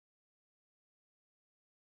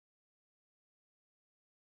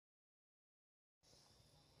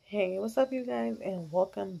Hey, what's up, you guys, and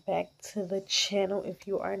welcome back to the channel. If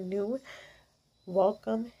you are new,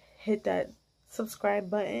 welcome. Hit that subscribe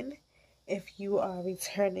button. If you are a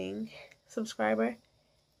returning subscriber,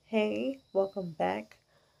 hey, welcome back.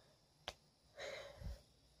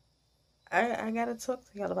 I gotta talk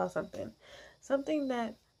to y'all about something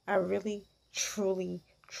that I really, truly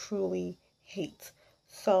hate.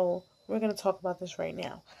 So we're gonna talk about this right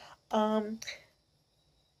now.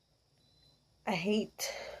 I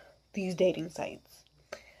hate these dating sites.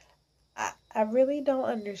 I really don't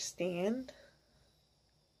understand.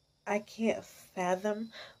 I can't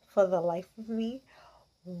fathom for the life of me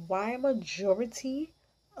why majority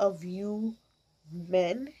of you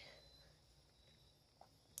men,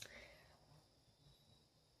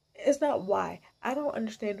 it's not why, I don't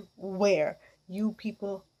understand where you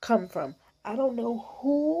people come from. I don't know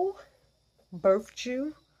who birthed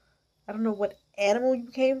you. I don't know what animal you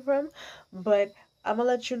came from, but I'm gonna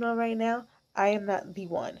let you know right now, I am not the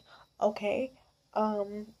one. Okay?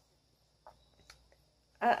 I'm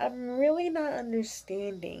really not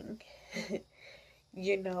understanding,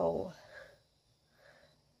 you know,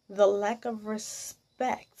 the lack of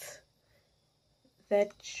respect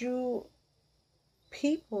that you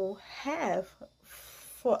people have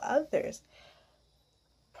for others.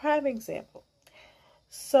 Prime example.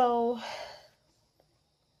 So,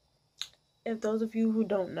 if those of you who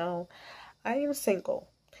don't know, I am single.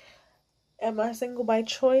 Am I single by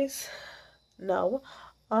choice? No.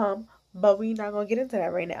 But we're not gonna get into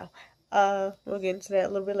that right now. We'll get into that a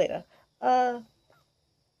little bit later.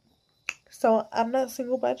 So I'm not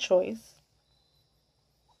single by choice.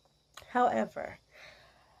 However,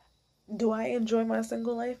 do I enjoy my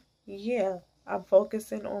single life? Yeah. I'm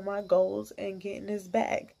focusing on my goals and getting this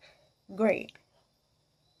bag. Great.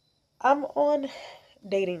 I'm on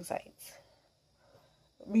dating sites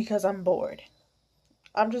because I'm bored.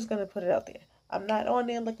 I'm just going to put it out there. I'm not on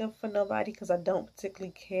there looking for nobody because I don't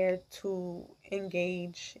particularly care to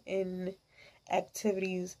engage in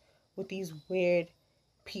activities with these weird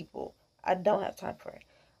people. I don't have time for it.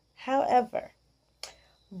 However,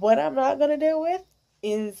 what I'm not going to deal with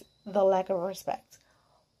is the lack of respect.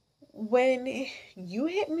 When you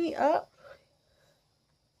hit me up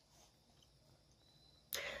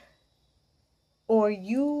or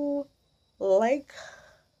you like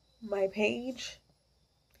my page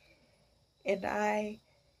and I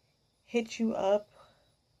hit you up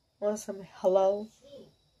on some hello,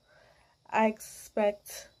 I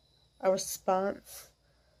expect a response.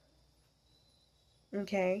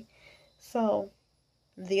 Okay? So,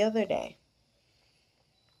 the other day,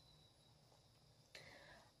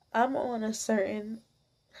 I'm on a certain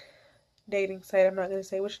dating site. I'm not going to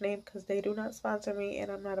say which name because they do not sponsor me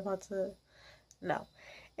and I'm not about to. No.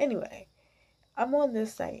 Anyway, I'm on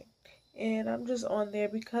this site and I'm just on there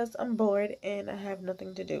because I'm bored and I have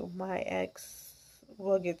nothing to do. My ex,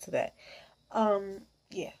 we'll get to that.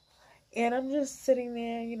 Yeah. And I'm just sitting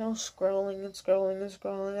there, scrolling and scrolling and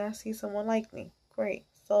scrolling. I see someone like me. Great.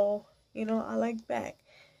 So, I like back.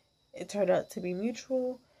 It turned out to be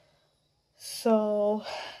mutual. So,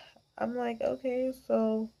 I'm like, okay,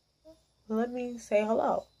 so let me say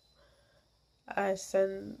hello. I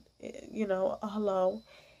send, a hello.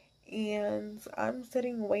 And I'm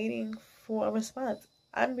sitting waiting for a response.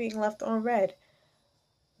 I'm being left on red.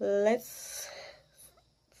 Let's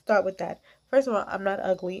start with that. First of all, I'm not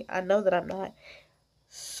ugly. I know that I'm not.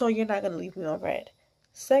 So you're not going to leave me on red.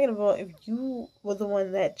 Second of all, if you were the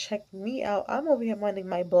one that checked me out, I'm over here minding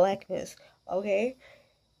my blackness, okay?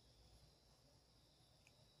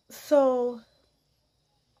 So,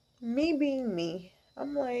 me being me,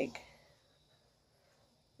 I'm like,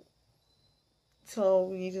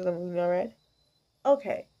 so you just gonna leave me on red?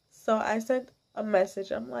 Okay. So I sent a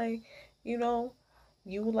message. I'm like, you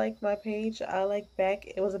like my page, I like back.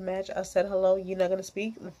 It was a match. I said hello. You're not going to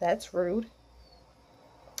speak? That's rude.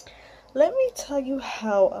 Let me tell you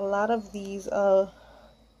how a lot of these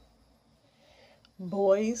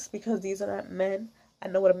boys, because these are not men. I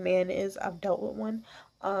know what a man is. I've dealt with one.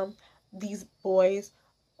 These boys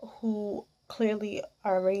who clearly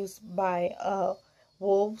are raised by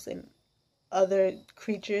wolves and other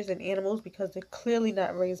creatures and animals, because they're clearly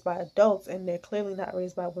not raised by adults and they're clearly not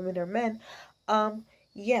raised by women or men.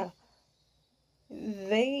 Yeah,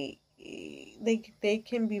 they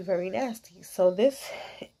can be very nasty. So this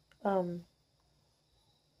um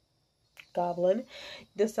goblin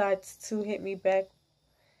decides to hit me back,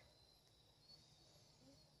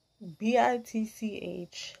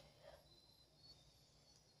 bitch.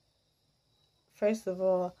 First of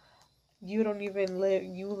all, you don't even live,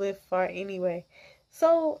 you live far anyway.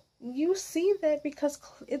 So you see that because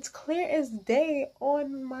it's clear as day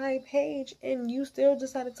on my page, and you still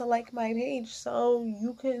decided to like my page, so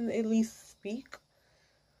you can at least speak.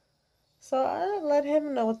 So I let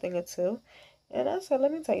him know a thing or two, and I said,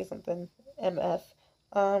 "Let me tell you something, MF.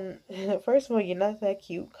 First of all, you're not that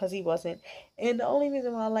cute because he wasn't, and the only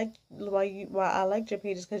reason why I liked your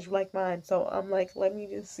page is because you like mine. So I'm like, let me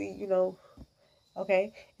just see,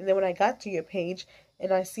 okay. And then when I got to your page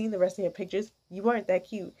and I seen the rest of your pictures, you weren't that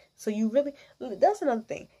cute. So you really, that's another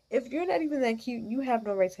thing. If you're not even that cute, you have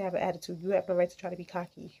no right to have an attitude. You have no right to try to be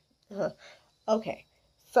cocky. Okay,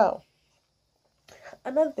 so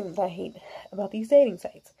another thing that I hate about these dating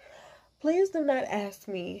sites. Please do not ask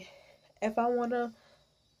me if I want to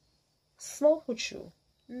smoke with you.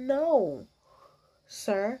 No,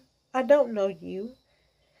 sir. I don't know you.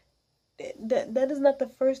 That is not the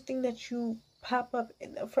first thing that you pop up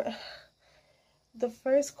in the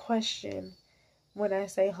first question when I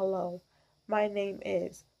say hello. My name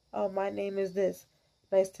is. Oh, my name is this.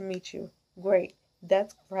 Nice to meet you. Great.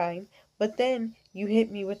 That's fine. But then you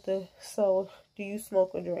hit me with the, so do you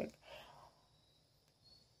smoke or drink?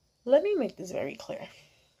 Let me make this very clear.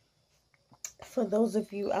 For those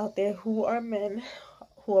of you out there who are men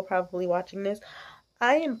who are probably watching this,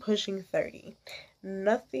 I am pushing 30.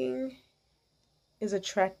 Nothing is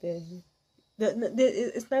attractive.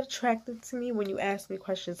 It's not attractive to me when you ask me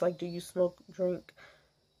questions like, do you smoke, drink?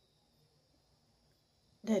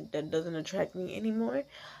 That doesn't attract me anymore.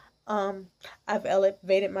 I've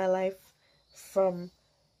elevated my life from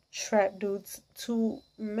trap dudes to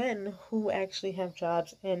men who actually have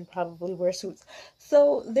jobs and probably wear suits.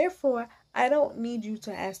 So therefore, I don't need you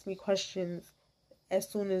to ask me questions as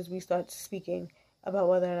soon as we start speaking about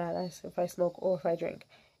whether or not if I smoke or if I drink,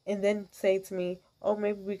 and then say to me, "Oh,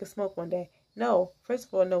 maybe we could smoke one day." No, first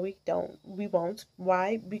of all, no, we don't. We won't.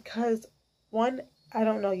 Why? Because one, I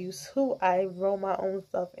don't know you. Two, I roll my own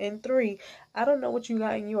stuff. And three, I don't know what you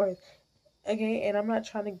got in yours. Okay, and I'm not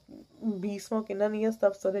trying to be smoking none of your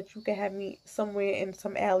stuff so that you can have me somewhere in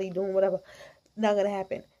some alley doing whatever. Not gonna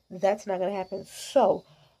happen. That's not gonna happen. So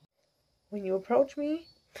when you approach me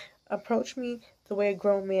the way a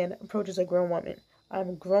grown man approaches a grown woman. I'm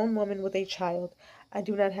a grown woman with a child. I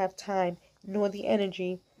do not have time nor the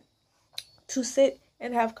energy to sit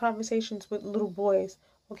and have conversations with little boys,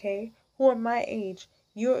 okay, who are my age.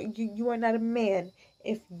 You are not a man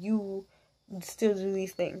if you still do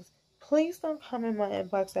these things. Please don't come in my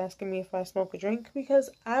inbox asking me if I smoke or drink, because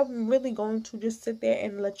I'm really going to just sit there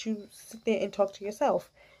and let you sit there and talk to yourself.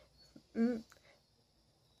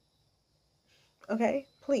 Okay,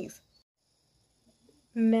 please.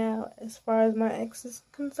 Now, as far as my ex is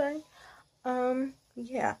concerned,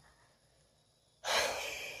 yeah.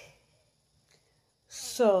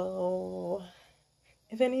 So,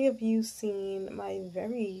 if any of you seen my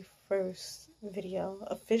very first video,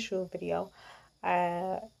 official video,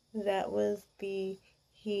 that was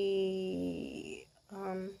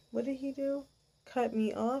what did he do? Cut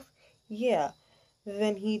me off? Yeah.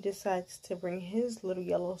 Then he decides to bring his little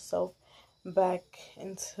yellow self back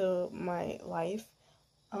into my life.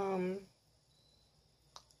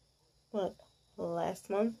 What, last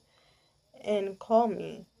month, and call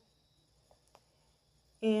me.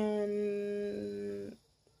 And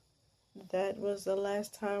that was the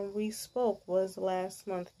last time we spoke, was last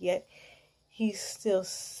month. Yet he's still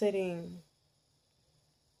sitting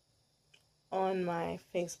on my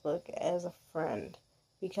Facebook as a friend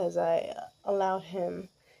because I allowed him,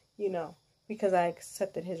 because I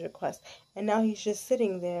accepted his request. And now he's just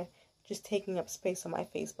sitting there, just taking up space on my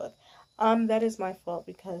Facebook. That is my fault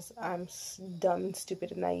because I'm dumb and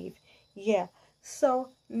stupid and naive. Yeah. So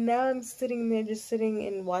now I'm sitting there, just sitting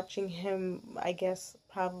and watching him, I guess,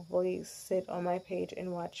 probably sit on my page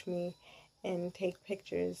and watch me and take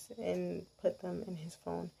pictures and put them in his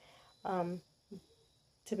phone,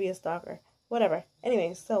 to be a stalker. Whatever.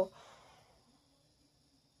 Anyway, so,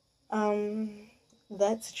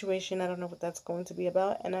 that situation, I don't know what that's going to be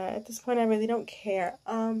about. And at this point, I really don't care.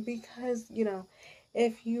 Because,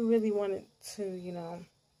 if you really wanted to,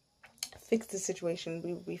 fix the situation,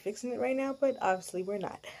 we would be fixing it right now, but obviously we're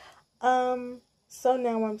not. So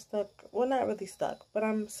now I'm stuck. Well, not really stuck, but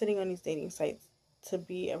I'm sitting on these dating sites to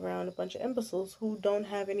be around a bunch of imbeciles who don't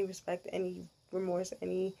have any respect, any remorse,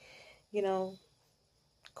 any,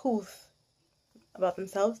 couth about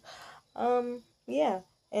themselves. Yeah,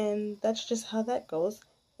 and that's just how that goes.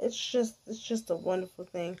 It's just a wonderful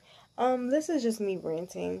thing. This is just me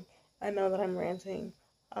ranting. I know that I'm ranting.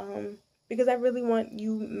 Because I really want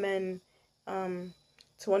you men,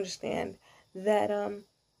 to understand that,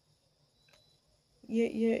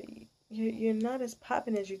 you you're not as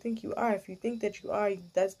popping as you think you are. If you think that you are,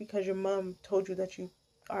 that's because your mom told you that you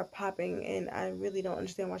are popping, and I really don't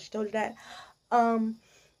understand why she told you that. Um,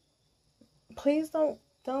 please don't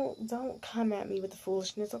come at me with the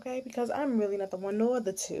foolishness, okay? Because I'm really not the one nor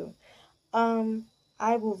the two.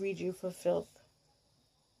 I will read you for filth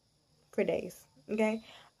for days, okay?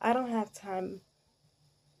 I don't have time.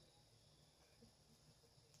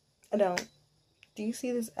 I don't. Do you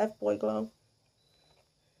see this F-boy glow?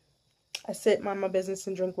 I sit, mind my business,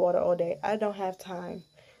 and drink water all day. I don't have time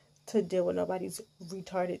to deal with nobody's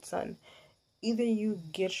retarded son. Either you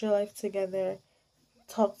get your life together,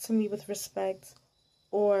 talk to me with respect,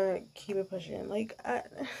 or keep it pushing. Like,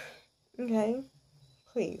 okay,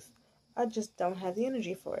 please. I just don't have the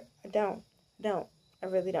energy for it. I don't. I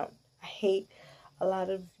really don't. I hate a lot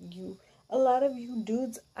of you. A lot of you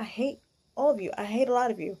dudes, I hate all of you. I hate a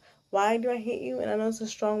lot of you. Why do I hate you? And I know it's a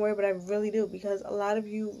strong word, but I really do, because a lot of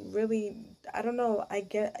you really, I don't know, I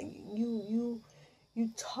get, you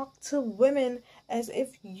talk to women as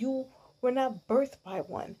if you were not birthed by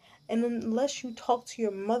one. And unless you talk to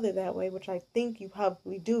your mother that way, which I think you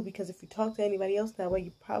probably do, because if you talk to anybody else that way,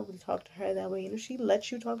 you probably talk to her that way. And if she lets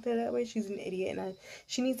you talk to her that way, she's an idiot, and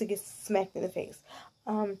she needs to get smacked in the face.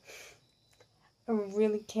 I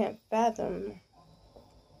really can't fathom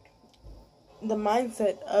the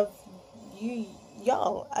mindset of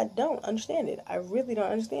y'all. I don't understand it. I really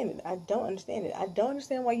don't understand it. I don't understand it. I don't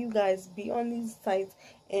understand why you guys be on these sites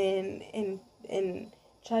and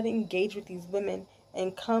try to engage with these women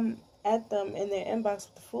and come at them in their inbox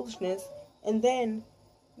with the foolishness, and then,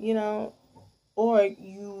 you know, or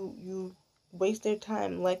you waste their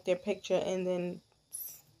time, like their picture, and then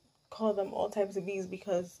call them all types of B's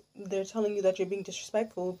because they're telling you that you're being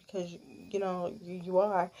disrespectful, because you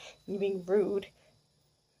are, you're being rude.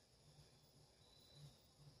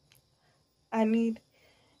 I need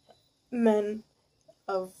men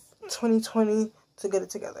of 2020 to get it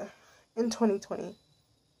together. In 2020,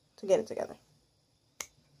 to get it together.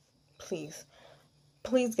 Please.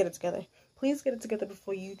 Please get it together. Please get it together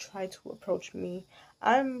before you try to approach me.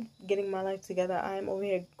 I'm getting my life together. I'm over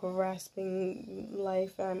here grasping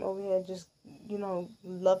life. I'm over here just,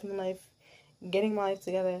 loving life, getting my life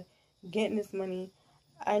together, getting this money.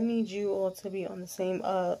 I need you all to be on the same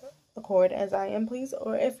accord as I am, please.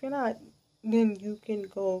 Or if you're not, then you can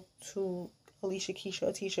go to Alicia, Keisha,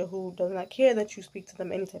 or Tisha, who does not care that you speak to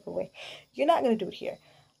them any type of way. You're not going to do it here.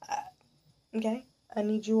 Okay? I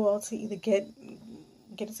need you all to either get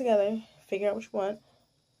it together, figure out what you want,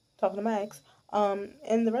 talking to my ex,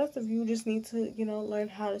 and the rest of you just need to, learn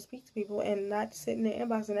how to speak to people and not sit in their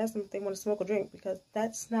inbox and ask them if they want to smoke or drink, because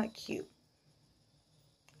that's not cute.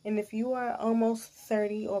 And if you are almost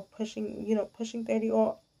 30 or pushing 30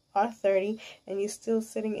 or are 30, and you're still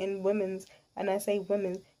sitting in women's, and I say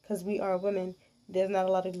women because we are women, there's not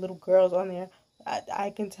a lot of little girls on there. I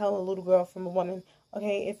can tell a little girl from a woman.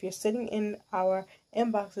 Okay, if you're sitting in our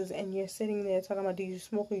inboxes and you're sitting there talking about do you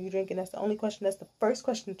smoke or you drink, and that's the only question, that's the first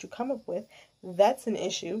question that you come up with, that's an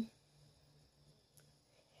issue.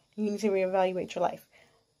 You need to reevaluate your life.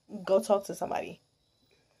 Go talk to somebody.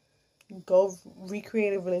 Go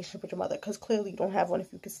recreate a relationship with your mother, because clearly you don't have one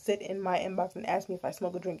if you could sit in my inbox and ask me if I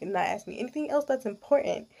smoke or drink and not ask me anything else that's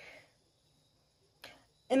important.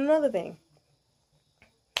 And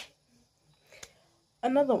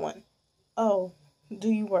another one. Oh, do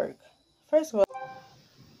you work? First of all,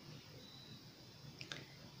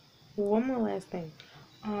 one more last thing.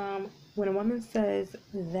 When a woman says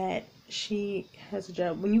that she has a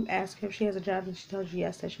job, when you ask her if she has a job and she tells you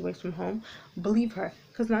yes, that she works from home, believe her,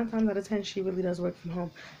 because 9 times out of 10 she really does work from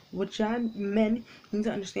home. What y'all men need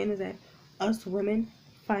to understand is that us women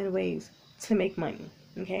find ways to make money,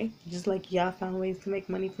 okay? Just like y'all found ways to make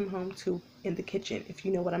money from home too, in the kitchen, if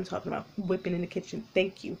you know what I'm talking about. Whipping in the kitchen.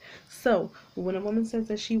 Thank you. So when a woman says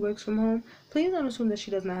that she works from home, please don't assume that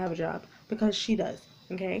she does not have a job, because she does,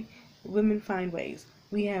 okay? Women find ways.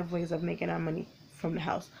 We have ways of making our money from the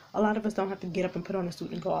house. A lot of us don't have to get up and put on a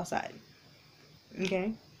suit and go outside.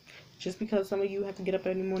 Okay? Just because some of you have to get up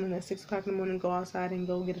every morning at 6 o'clock in the morning, go outside and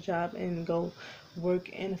go get a job and go work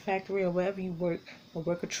in a factory or wherever you work, or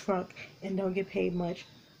work a truck and don't get paid much,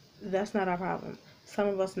 that's not our problem. Some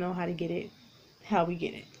of us know how to get it, how we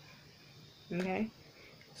get it. Okay?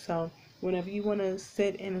 So whenever you want to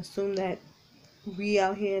sit and assume that we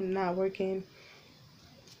out here not working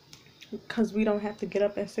because we don't have to get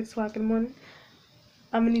up at 6 o'clock in the morning,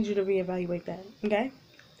 I'm going to need you to reevaluate that, okay?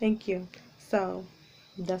 Thank you. So,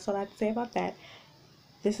 that's all I have to say about that.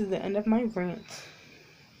 This is the end of my rant.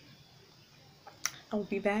 I'll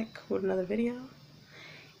be back with another video.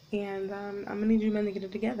 And I'm going to need you men to get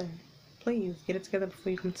it together. please get it together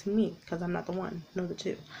before you come to me, because I'm not the one, no, the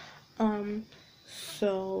two.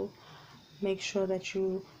 So make sure that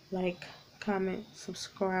you like, comment,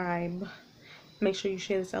 subscribe. Make sure you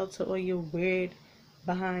share this out to all your weird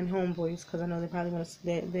behind homeboys, because I know they probably want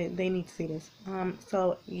to, they need to see this.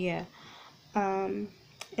 So yeah.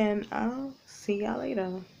 And I'll see y'all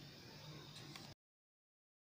later.